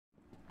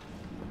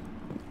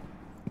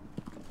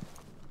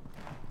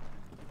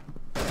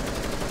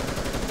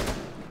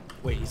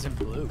Wait, he's in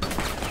blue.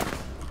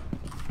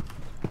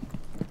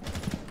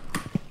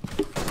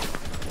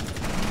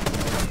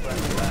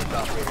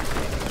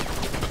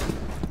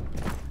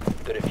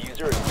 The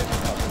diffuser is been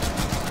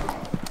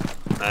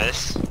recovered.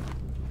 Nice.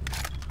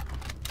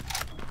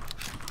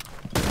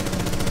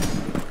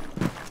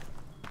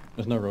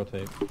 There's no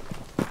rotate.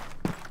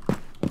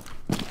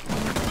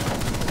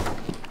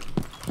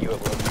 You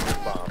have located the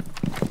bomb.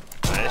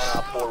 Nice. 1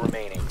 op 4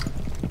 remaining. I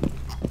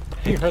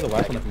think you heard the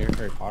last one up near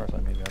Harry Potter, so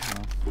maybe, I don't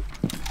know.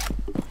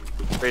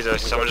 Freezer,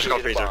 someone just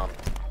called Freezer.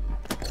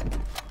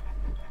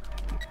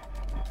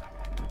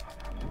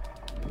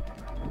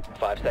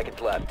 5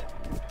 seconds left.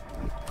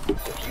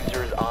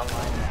 Diffuser is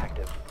online and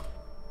active.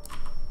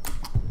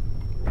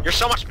 You're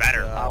so much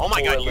better. Oh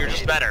my god, you're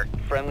just better.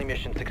 Friendly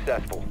mission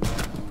successful.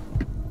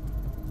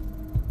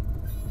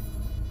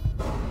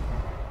 How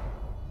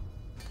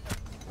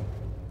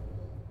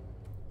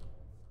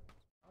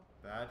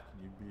bad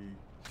can you be?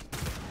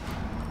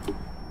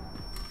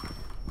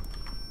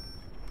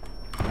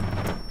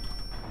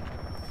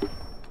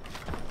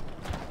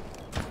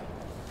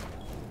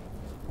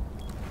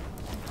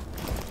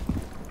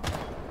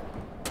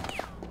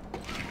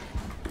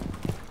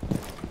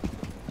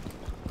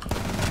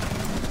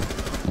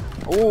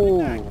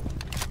 Ooh.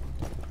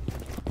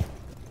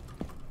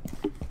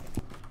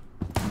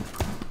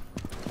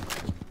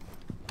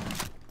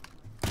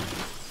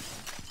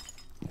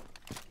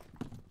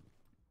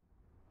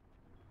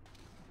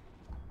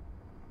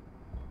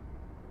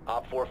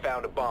 Op 4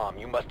 found a bomb.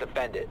 You must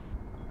defend it.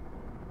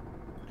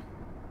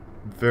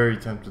 Very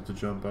tempted to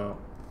jump out.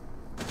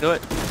 Do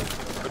it.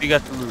 What do you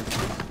got to lose?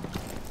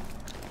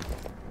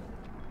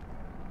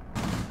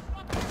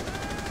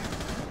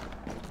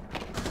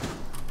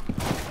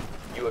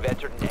 You have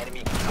entered an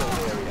enemy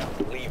controlled area.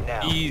 Leave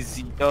now.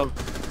 Easy, dog.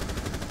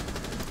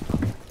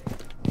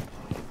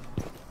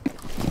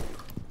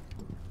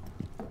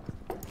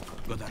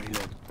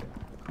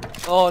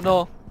 Oh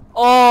no.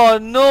 Oh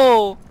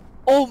no.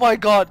 Oh my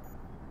god.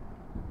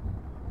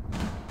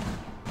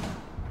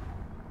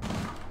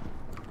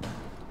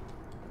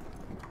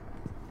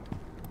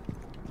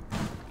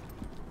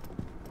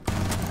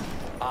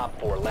 Op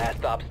 4, last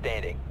stop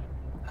standing.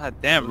 God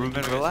damn,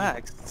 Ruben,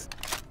 relax.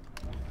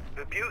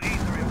 Op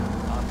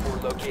 4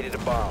 located a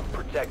bomb.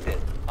 Protect it.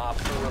 Op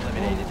 4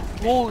 eliminated. Mission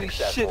Holy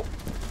successful. shit.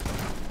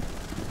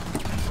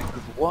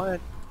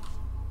 What?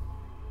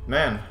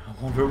 Man, I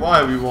wonder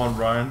why we won,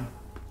 Brian.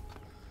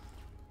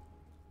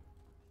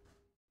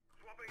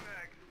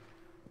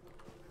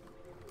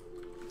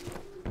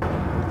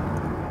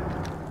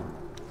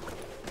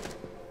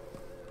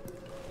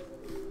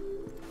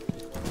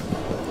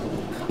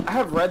 I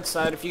have red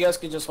side, if you guys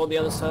could just hold the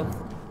other side.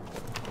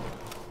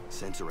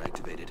 Sensor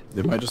activated.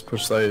 They might just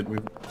push side. We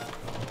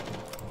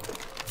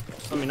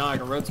Just let me know, I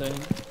can rotate.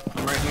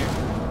 I'm right here.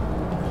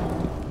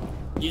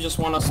 You just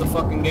want us to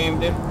fucking game,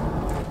 dude.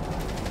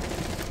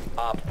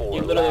 Op 4.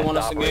 You literally last want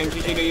us to game,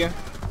 operator GG to you.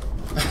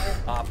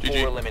 Op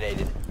 4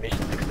 eliminated.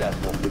 Mission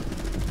successful.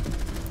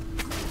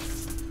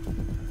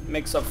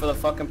 Makes up for the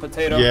fucking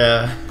potato.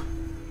 Yeah.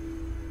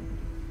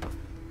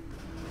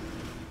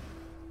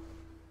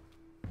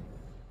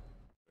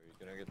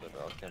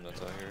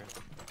 that's out here.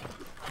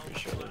 Pretty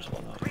sure there's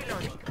one out.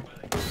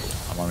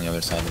 I'm on the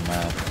other side of the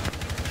map.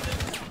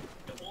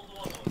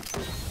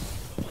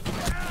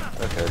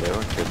 Okay, they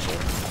went kitchen.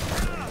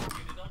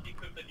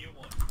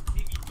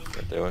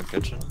 But they went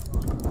kitchen.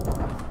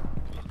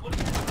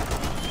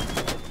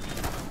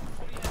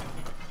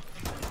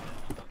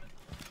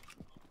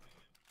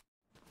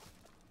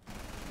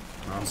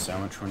 On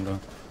sandwich window.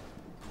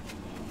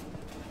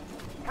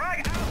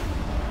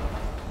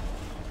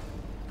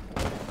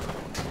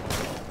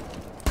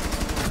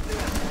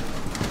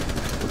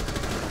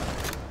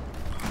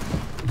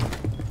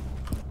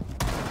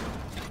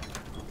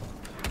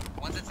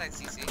 One's inside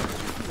CC.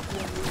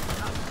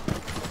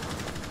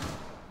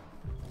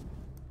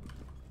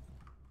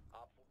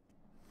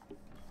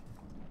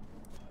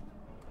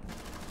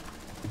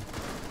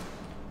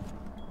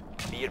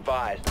 Be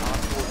advised, Op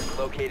 4 has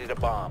located a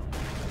bomb.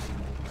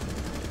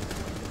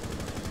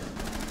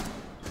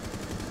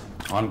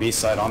 On B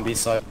side, on B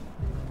side.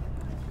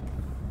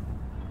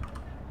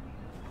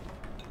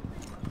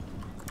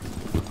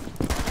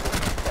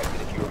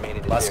 If you remain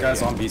in this Last area.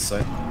 guy's on B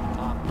side.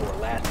 Op 4,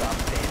 last stop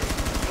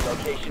standing. Your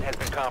location has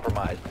been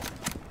compromised.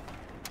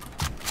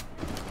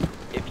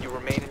 If you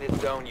remain in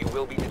this zone, you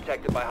will be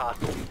detected by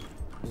hostiles.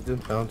 He's doing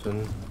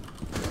fountain.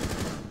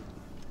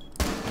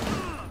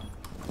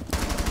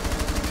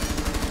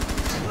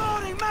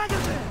 Loading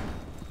magazine!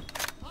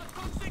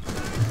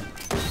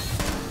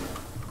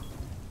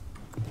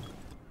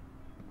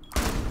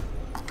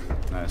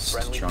 Nice.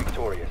 Friendly Chunk.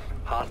 victorious.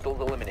 Hostiles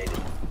eliminated.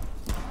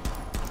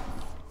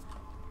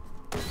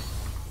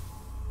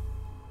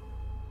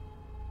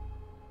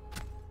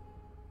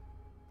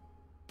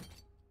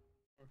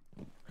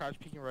 Crouch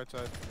peeking right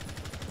side.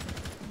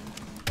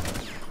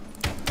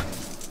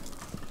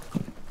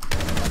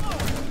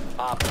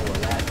 Op 4,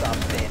 last stop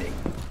standing.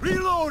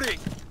 Reloading!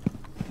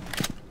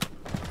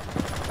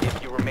 If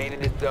you remain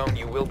in this zone,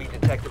 you will be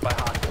detected by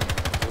hostiles.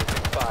 You have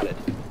spotted.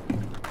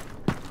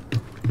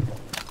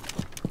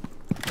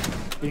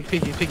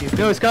 Piggy.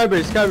 No,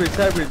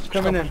 Skybridge,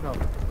 coming in.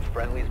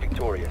 Friendly's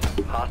victorious.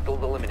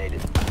 Hostiles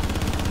eliminated.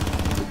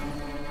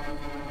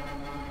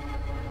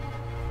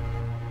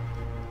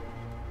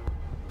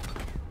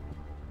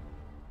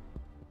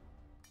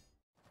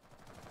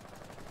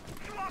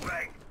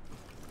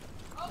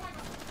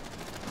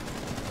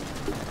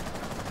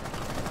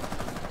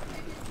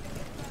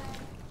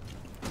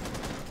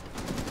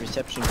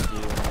 Reception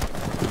view.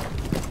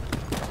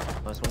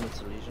 Nice one with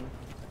the region.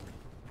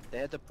 They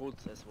had the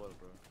pulse as well,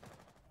 bro.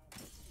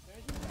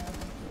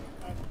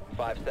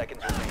 5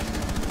 seconds remaining.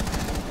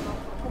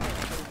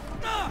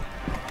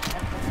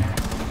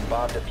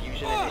 Bomb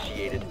diffusion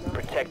initiated.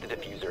 Protect the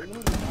diffuser.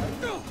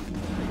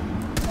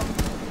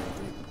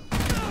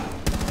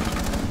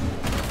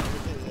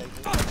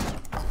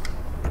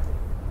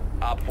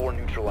 Op 4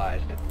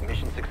 neutralized.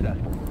 Mission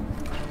successful.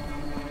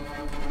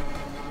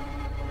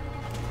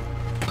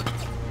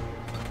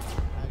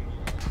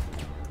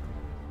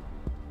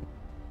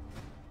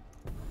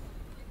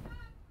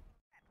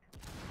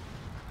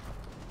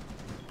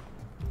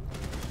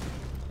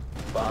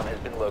 Bomb has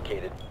been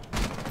located.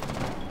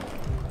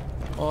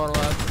 Or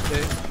last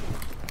day.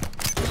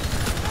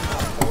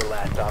 Op 4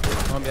 last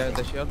operator. One behind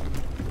the shield.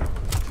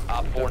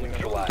 Op 4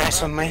 neutralized.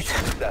 Nice one, mate.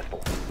 Mission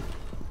successful.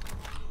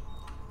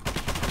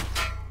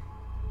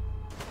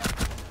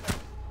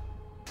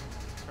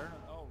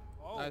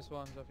 Nice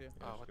ones of you.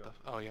 Oh, what the?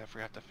 Oh yeah, I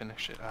forgot to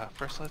finish it.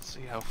 First, let's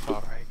see how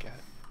far I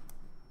get.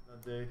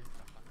 That day.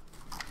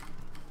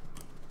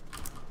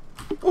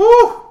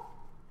 Ooh!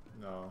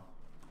 No.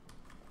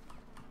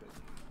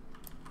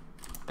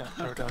 Yeah,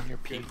 throw down your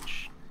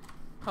peach.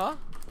 Huh?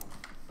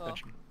 Oh. Yeah.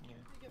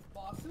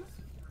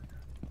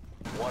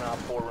 One Op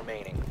 4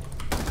 remaining.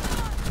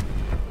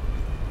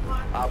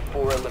 Op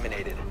 4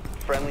 eliminated.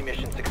 Friendly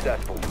mission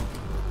successful.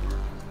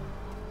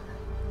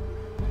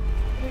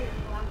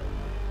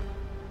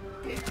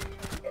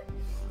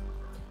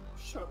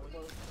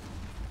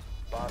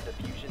 Bomb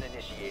diffusion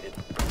initiated.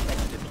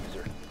 Protect the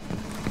diffuser.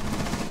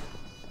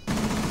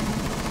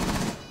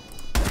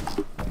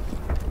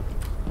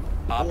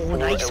 Op 4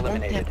 Nice one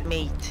eliminated. tap,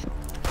 mate.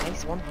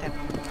 Nice one tap.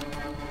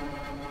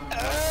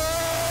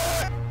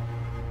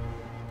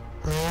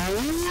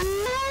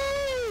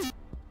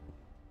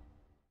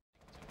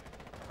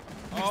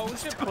 Oh, we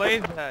should play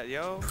that,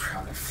 yo.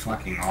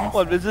 Fucking awful.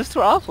 What, is this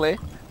too awfully?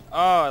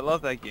 Oh, I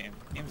love that game.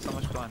 Game's so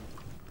much fun.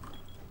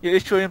 You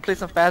sure you play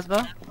some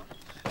Phasma?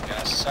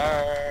 Yes,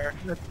 sir.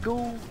 Let's go.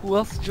 Who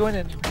else is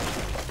joining?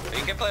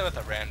 You can play with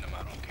a random,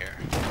 I don't care.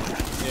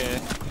 Yeah.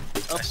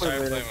 I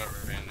started playing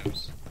with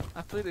randoms.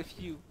 I played a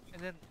few,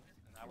 and then...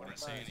 I wouldn't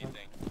say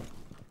anything.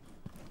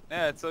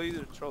 Yeah, it's so easy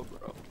to troll,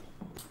 bro.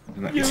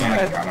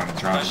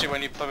 Especially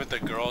when you play with the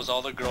girls,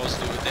 all the girls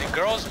do it. The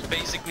girls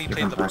basically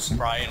play the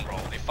Brian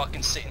role. They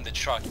fucking sit in the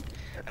truck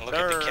and look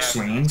at the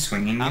camera.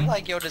 Swinging. I'm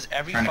like, yo, does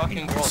every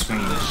fucking girl do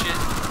this shit?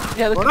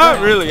 Yeah, look Well, at not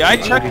that. really. I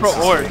check for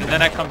ores and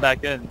then I come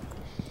back in.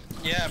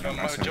 Yeah, but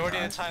majority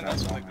of the time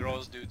that's what the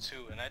girls do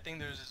too. And I think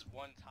there's this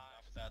one time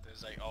after that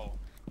there's like, oh,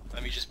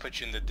 let me just put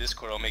you in the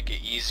Discord, I'll make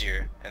it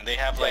easier. And they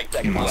have like,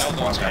 you know,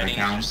 those headings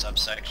or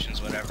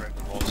subsections, whatever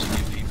roles you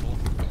give people.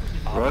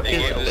 They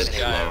gave this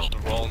guy the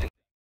role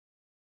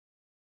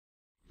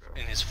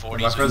in his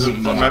 40s.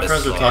 My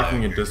friends are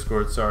talking in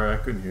Discord. Sorry, I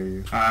couldn't hear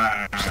you.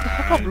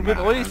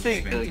 Ruben, what do you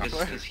think?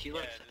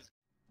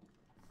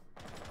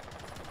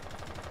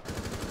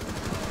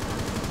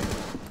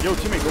 Yo,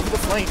 teammate, go for the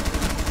flank.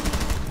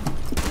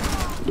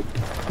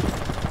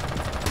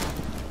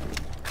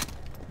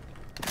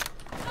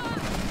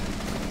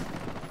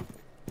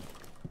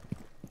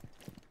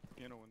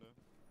 Piano window.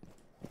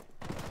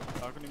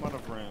 Balcony might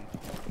have ran.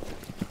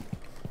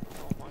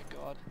 Oh my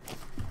god.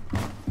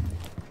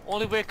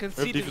 Only way I can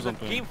see this is the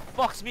game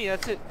fucks me,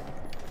 that's it.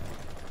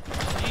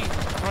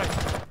 Jesus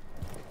Christ.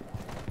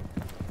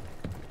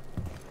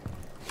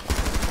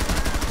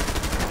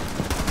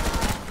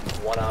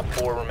 One Op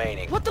 4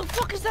 remaining. What the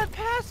fuck is that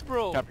pass,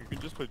 bro? Cap, you can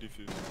just play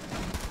defuse.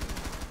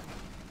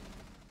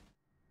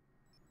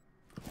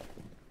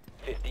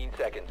 15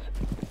 seconds.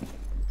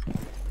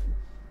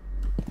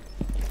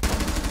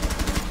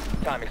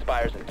 Time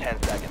expires in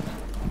 10 seconds.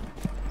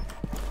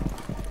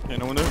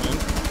 Piano window in.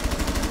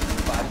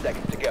 5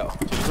 seconds to go.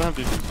 She doesn't have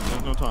defuse.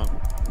 There's no time.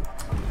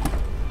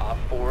 Op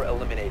 4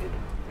 eliminated.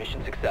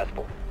 Mission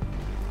successful.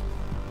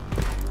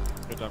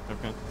 Good job,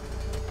 Cap.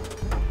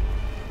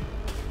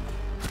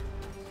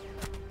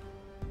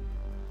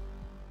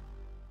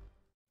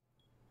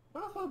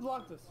 How do I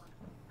block this?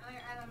 I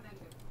don't know.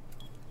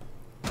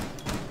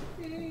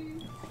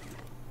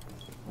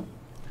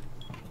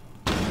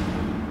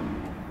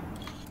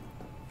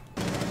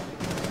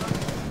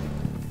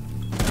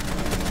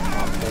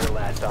 Op 4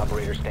 last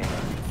operator standing.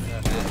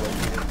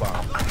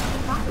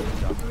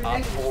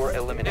 Op 4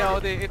 eliminated. No,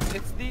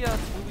 it's the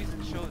movies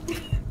and shows.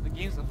 The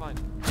games are fine.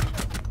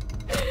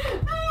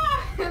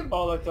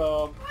 Oh, like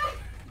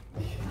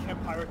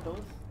Camp Pirate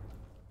Killers?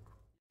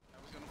 I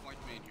was gonna flank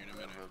main here in a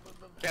minute.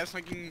 Cat's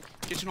flanking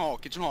kitchen hall,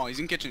 he's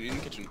in kitchen,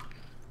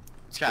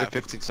 It's Cat.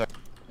 15 seconds.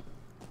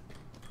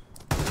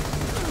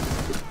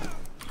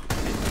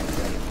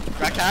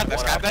 cab.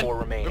 That's cab then.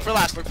 Look for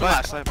last. Look for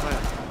last.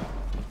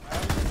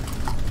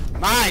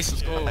 Nice.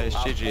 Let's go. Nice.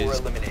 GG's.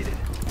 Eliminated.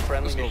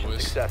 Friendly mission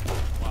successful.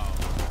 Wow.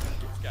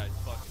 These guys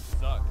fucking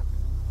suck.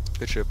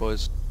 Good shit,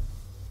 boys.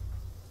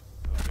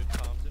 Good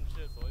comms and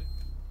shit, boy.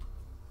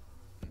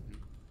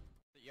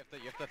 You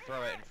have to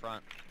throw it in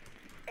front.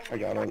 I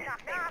got it.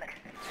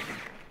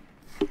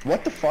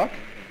 What the fuck?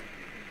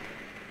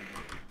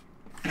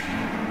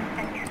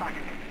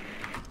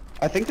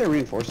 I think they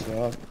reinforced it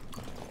up.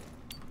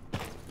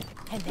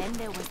 And then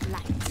there was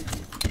light.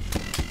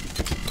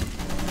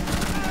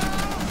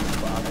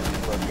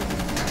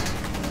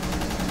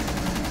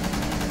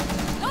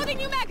 Loading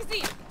new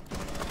magazine!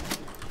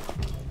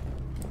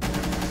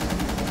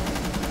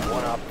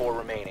 1 op 4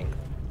 remaining.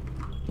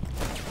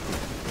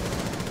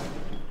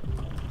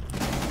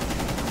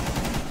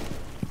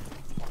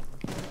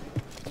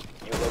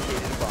 You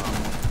located a bomb.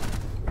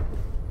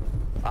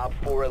 Op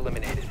 4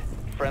 eliminated.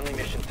 Friendly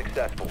mission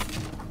successful.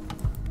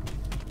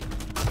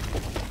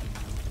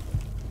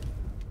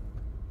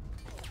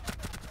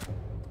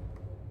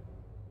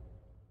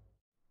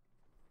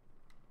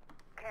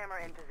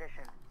 Camera in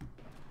position.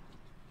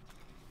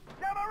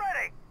 Jammer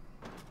ready!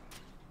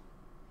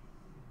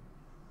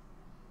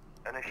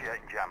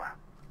 Initiating jammer.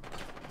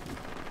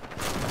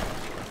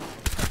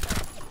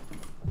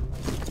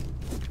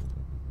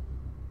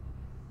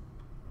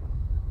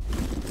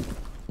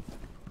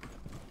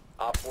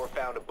 Op 4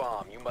 found a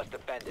bomb. You must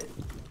defend it.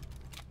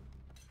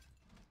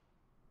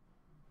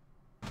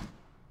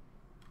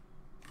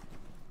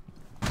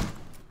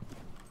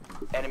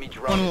 Enemy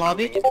drone is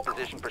moving into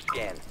position for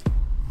scan.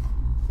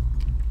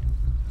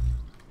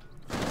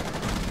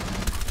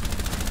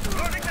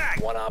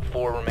 One op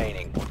 4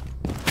 remaining.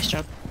 Nice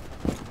job.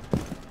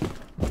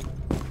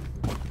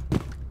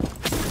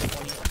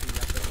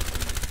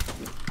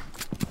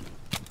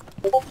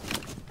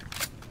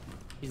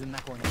 He's in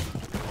that corner.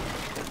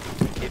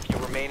 If you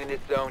remain in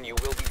this zone, you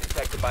will be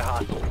detected by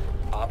hostiles.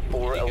 Op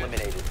 4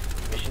 eliminated.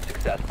 Mission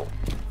successful.